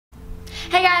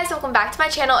Hey guys, welcome back to my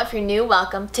channel. If you're new,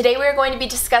 welcome. Today we are going to be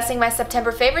discussing my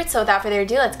September favorites, so without further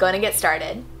ado, let's go and get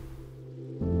started.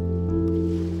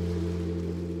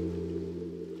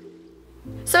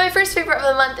 So my first favorite of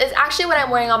the month is actually what I'm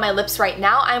wearing on my lips right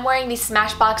now. I'm wearing the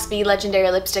Smashbox Bee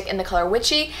Legendary Lipstick in the color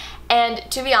Witchy, and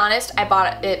to be honest, I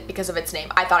bought it because of its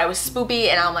name. I thought it was spoopy,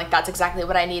 and I'm like, that's exactly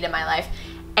what I need in my life.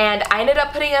 And I ended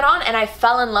up putting it on and I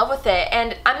fell in love with it,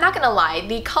 and I'm not gonna lie,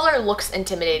 the color looks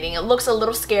intimidating. It looks a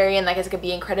little scary and like it's gonna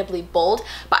be incredibly bold,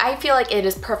 but I feel like it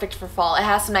is perfect for fall. It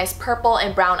has some nice purple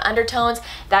and brown undertones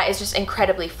that is just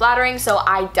incredibly flattering, so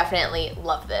I definitely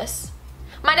love this.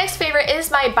 My next favorite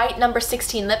is my Bite number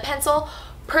 16 lip pencil.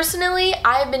 Personally,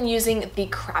 I've been using the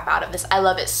crap out of this. I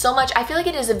love it so much. I feel like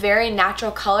it is a very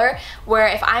natural color where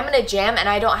if I'm in a jam and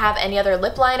I don't have any other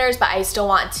lip liners but I still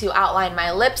want to outline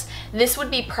my lips, this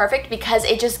would be perfect because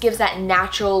it just gives that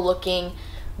natural looking,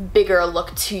 bigger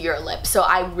look to your lips. So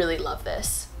I really love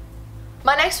this.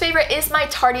 My next favorite is my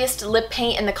Tardiest lip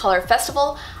paint in the color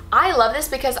Festival. I love this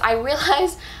because I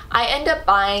realize I end up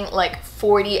buying like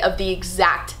 40 of the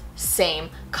exact same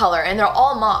color and they're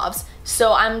all mauves.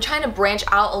 So I'm trying to branch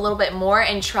out a little bit more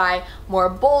and try more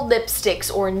bold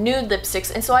lipsticks or nude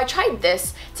lipsticks, and so I tried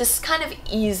this to kind of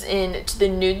ease into the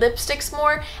nude lipsticks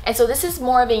more, and so this is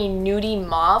more of a nudie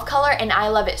mauve color and I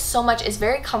love it so much. It's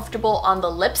very comfortable on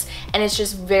the lips and it's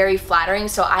just very flattering,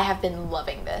 so I have been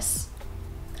loving this.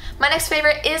 My next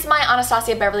favorite is my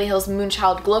Anastasia Beverly Hills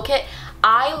Moonchild Glow Kit.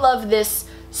 I love this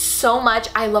so much.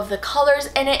 I love the colors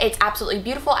in it. It's absolutely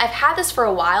beautiful. I've had this for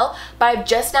a while, but I've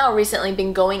just now recently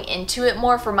been going into it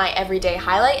more for my everyday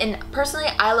highlight, and personally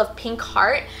I love Pink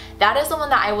Heart. That is the one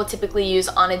that I will typically use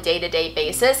on a day-to-day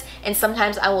basis, and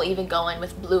sometimes I will even go in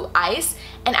with Blue Ice,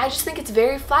 and I just think it's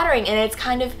very flattering and it's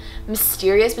kind of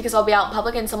mysterious because I'll be out in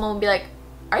public and someone will be like,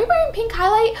 are you wearing pink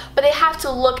highlight? But they have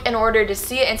to look in order to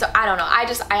see it, and so I don't know. I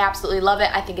absolutely love it.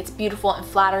 I think it's beautiful and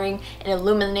flattering and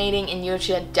illuminating, and you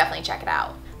should definitely check it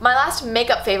out. My last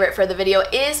makeup favorite for the video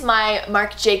is my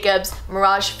Marc Jacobs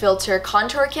Mirage Filter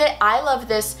Contour Kit. I love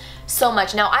this so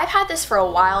much. Now, I've had this for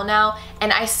a while now,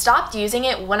 and I stopped using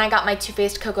it when I got my Too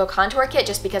Faced Cocoa Contour Kit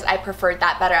just because I preferred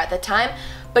that better at the time.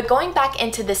 But going back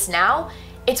into this now,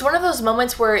 it's one of those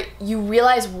moments where you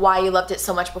realize why you loved it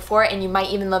so much before, and you might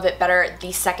even love it better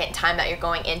the second time that you're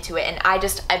going into it. And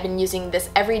I've been using this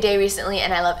every day recently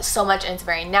and I love it so much, and it's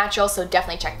very natural, so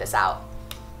definitely check this out.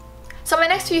 So my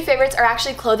next few favorites are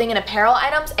actually clothing and apparel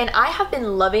items, and I have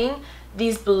been loving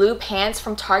these blue pants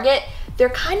from Target. They're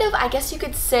kind of, I guess you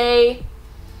could say,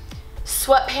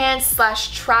 sweatpants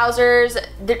slash trousers.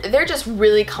 They're just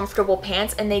really comfortable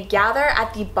pants, and they gather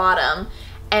at the bottom,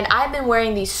 and I've been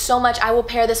wearing these so much. I will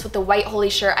pair this with the white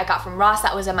holey shirt I got from Ross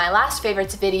that was in my last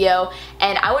favorites video,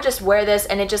 and I would just wear this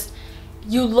and it just,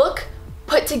 you look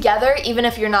put together even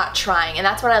if you're not trying, and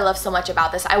that's what I love so much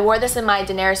about this. I wore this in my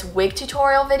Daenerys wig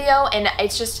tutorial video, and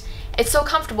it's so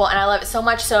comfortable and I love it so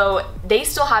much. So they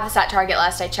still have this at Target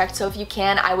last I checked, so if you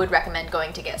can, I would recommend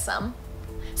going to get some.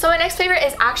 So my next favorite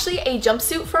is actually a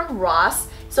jumpsuit from Ross.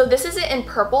 So this is it in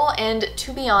purple, and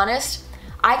to be honest,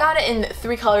 I got it in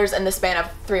 3 colors in the span of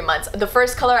 3 months. The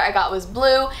first color I got was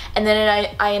blue, and then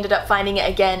I ended up finding it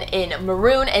again in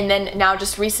maroon, and then now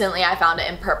just recently I found it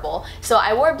in purple. So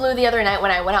I wore blue the other night when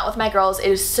I went out with my girls.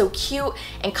 It was so cute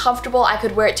and comfortable. I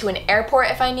could wear it to an airport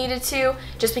if I needed to,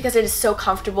 just because it is so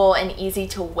comfortable and easy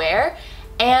to wear,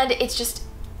 and it's just,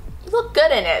 you look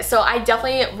good in it. So I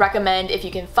definitely recommend if you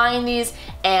can find these,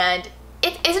 and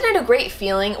isn't it a great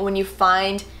feeling when you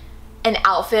find an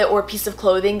outfit or a piece of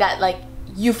clothing that like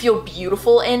you feel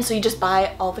beautiful in, so you just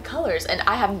buy all the colors, and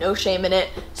I have no shame in it,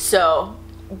 so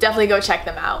definitely go check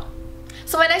them out.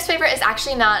 So my next favorite is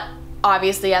actually not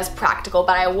obviously as practical,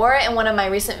 but I wore it in one of my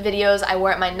recent videos. I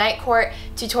wore it in my night court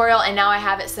tutorial, and now I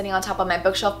have it sitting on top of my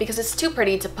bookshelf because it's too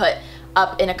pretty to put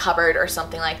up in a cupboard or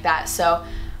something like that. So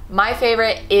my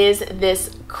favorite is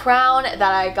this crown that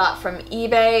I got from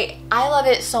eBay. I love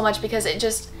it so much because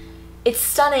it's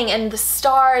stunning, and the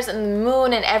stars and the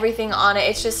moon and everything on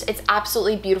it, it's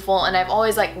absolutely beautiful, and I've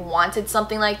always like wanted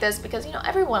something like this because, you know,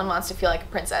 everyone wants to feel like a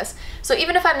princess. So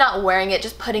even if I'm not wearing it,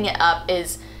 just putting it up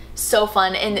is so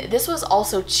fun, and this was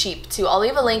also cheap too. I'll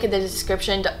leave a link in the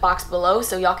description box below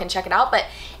so y'all can check it out, but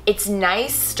it's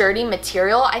nice, sturdy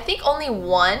material. I think only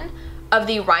one of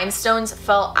the rhinestones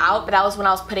fell out, but that was when I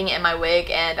was putting it in my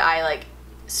wig and I like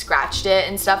scratched it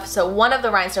and stuff, so one of the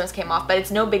rhinestones came off, but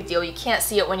it's no big deal. You can't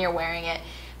see it when you're wearing it,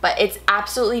 but it's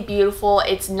absolutely beautiful.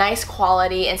 It's nice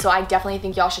quality, and so I definitely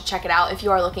think y'all should check it out if you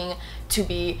are looking to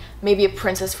be maybe a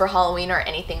princess for Halloween or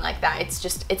anything like that.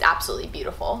 It's absolutely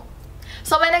beautiful.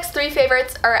 So my next 3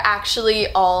 favorites are actually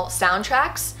all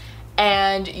soundtracks,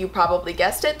 and you probably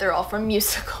guessed it, they're all from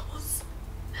musicals.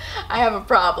 I have a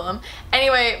problem.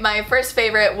 Anyway, my first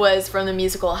favorite was from the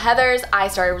musical Heathers. I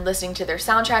started listening to their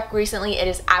soundtrack recently. It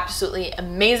is absolutely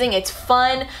amazing. It's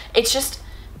fun.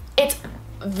 It's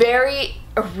very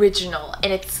original,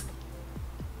 and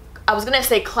I was gonna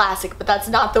say classic, but that's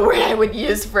not the word I would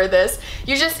use for this.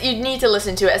 You need to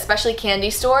listen to it, especially Candy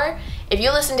Store. If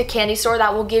you listen to Candy Store,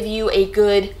 that will give you a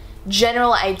good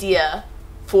general idea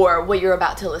for what you're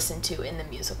about to listen to in the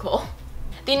musical.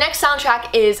 The next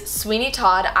soundtrack is Sweeney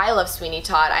Todd. I love Sweeney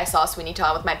Todd. I saw Sweeney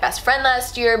Todd with my best friend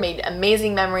last year, made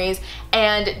amazing memories,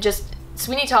 and just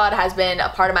Sweeney Todd has been a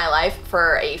part of my life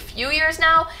for a few years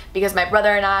now because my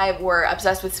brother and I were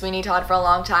obsessed with Sweeney Todd for a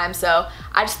long time, so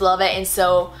I just love it. And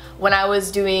so when I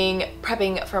was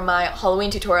prepping for my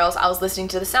Halloween tutorials, I was listening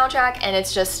to the soundtrack, and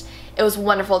it was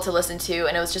wonderful to listen to,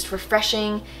 and it was just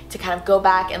refreshing to kind of go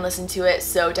back and listen to it,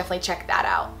 so definitely check that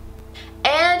out.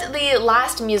 And the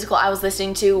last musical I was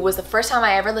listening to was the first time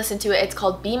I ever listened to it. It's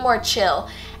called Be More Chill,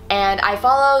 and I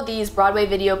follow these Broadway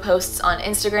video posts on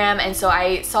Instagram, and so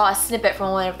I saw a snippet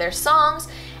from one of their songs,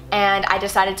 and I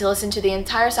decided to listen to the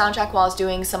entire soundtrack while I was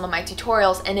doing some of my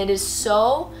tutorials, and it is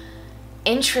so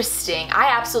interesting. I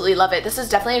absolutely love it. This is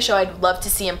definitely a show I'd love to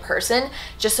see in person,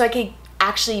 just so I could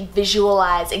actually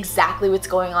visualize exactly what's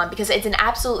going on, because it's an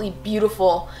absolutely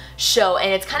beautiful show,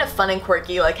 and it's kind of fun and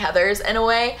quirky like Heathers in a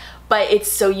way, but it's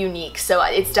so unique. So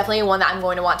it's definitely one that I'm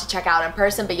going to want to check out in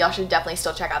person, but y'all should definitely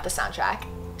still check out the soundtrack.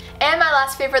 And my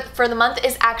last favorite for the month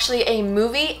is actually a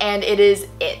movie, and it is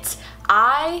It.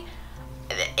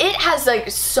 It has like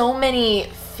so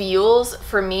many feels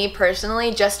for me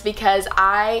personally, just because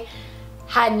I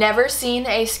had never seen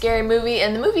a scary movie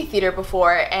in the movie theater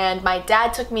before, and my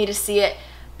dad took me to see it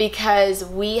because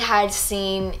we had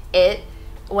seen it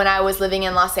when I was living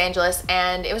in Los Angeles,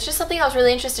 and it was just something I was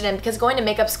really interested in, because going to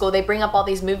makeup school, they bring up all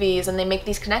these movies and they make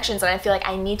these connections, and I feel like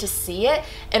I need to see it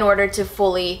in order to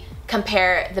fully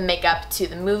compare the makeup to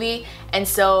the movie. And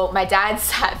so my dad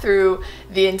sat through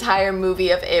the entire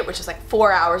movie of It, which is like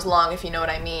 4 hours long, if you know what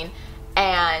I mean.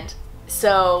 And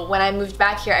so when I moved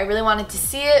back here, I really wanted to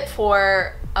see it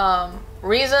for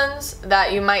reasons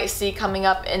that you might see coming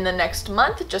up in the next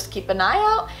month. Just keep an eye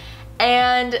out.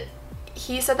 And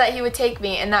he said that he would take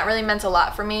me, and that really meant a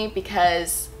lot for me,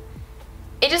 because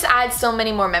it just adds so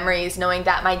many more memories knowing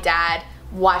that my dad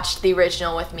watched the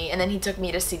original with me, and then he took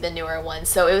me to see the newer one.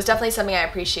 So it was definitely something I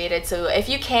appreciated. So if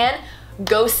you can,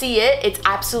 go see it. It's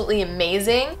absolutely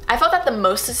amazing. I felt that the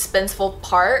most suspenseful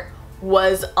part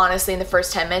was honestly in the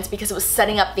first 10 minutes, because it was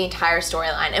setting up the entire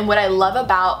storyline. And what I love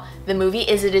about the movie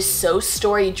is it is so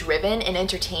story driven and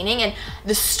entertaining, and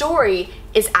the story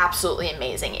is absolutely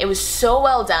amazing. It was so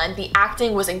well done. The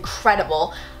acting was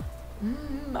incredible.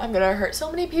 I'm gonna hurt so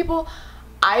many people.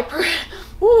 I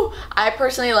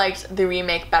personally liked the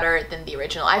remake better than the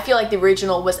original. I feel like the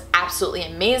original was absolutely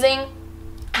amazing.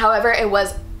 However, it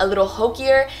was a little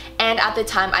hokier, and at the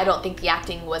time I don't think the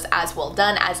acting was as well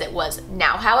done as it was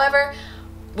now. However,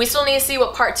 we still need to see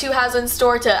what part 2 has in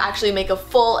store to actually make a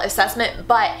full assessment,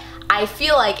 but I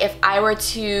feel like if I were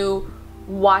to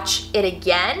watch it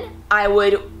again, I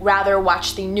would rather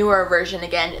watch the newer version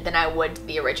again than I would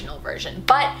the original version.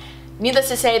 But needless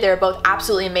to say, they're both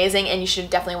absolutely amazing, and you should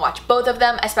definitely watch both of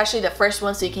them, especially the first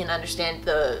one, so you can understand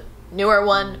the newer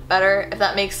one better, if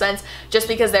that makes sense, just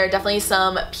because there are definitely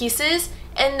some pieces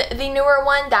in the newer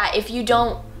one that if you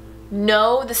don't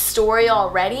know the story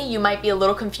already, you might be a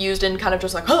little confused and kind of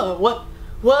just like, huh, what,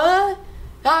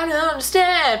 I don't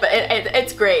understand, but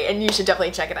it's great, and you should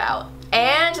definitely check it out.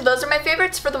 And those are my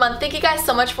favorites for the month. Thank you guys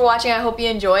so much for watching. I hope you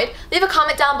enjoyed. Leave a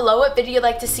comment down below what video you'd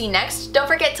like to see next. Don't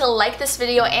forget to like this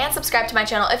video and subscribe to my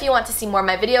channel if you want to see more of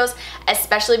my videos,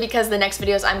 especially because the next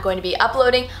videos I'm going to be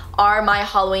uploading are my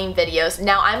Halloween videos.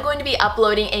 Now I'm going to be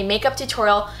uploading a makeup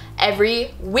tutorial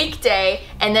every weekday,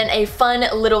 and then a fun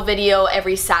little video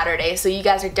every Saturday. So you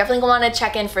guys are definitely going to want to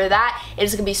check in for that. It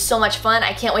is going to be so much fun.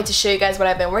 I can't wait to show you guys what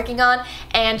I've been working on.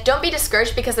 And don't be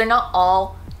discouraged, because they're not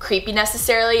all creepy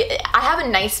necessarily. I have a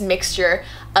nice mixture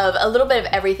of a little bit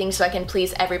of everything so I can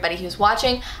please everybody who's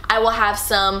watching. I will have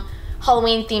some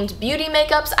Halloween themed beauty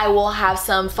makeups. I will have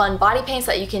some fun body paints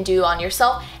that you can do on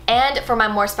yourself. And for my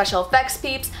more special effects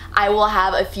peeps, I will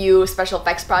have a few special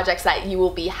effects projects that you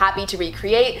will be happy to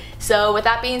recreate. So with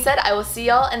that being said, I will see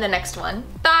y'all in the next one.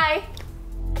 Bye!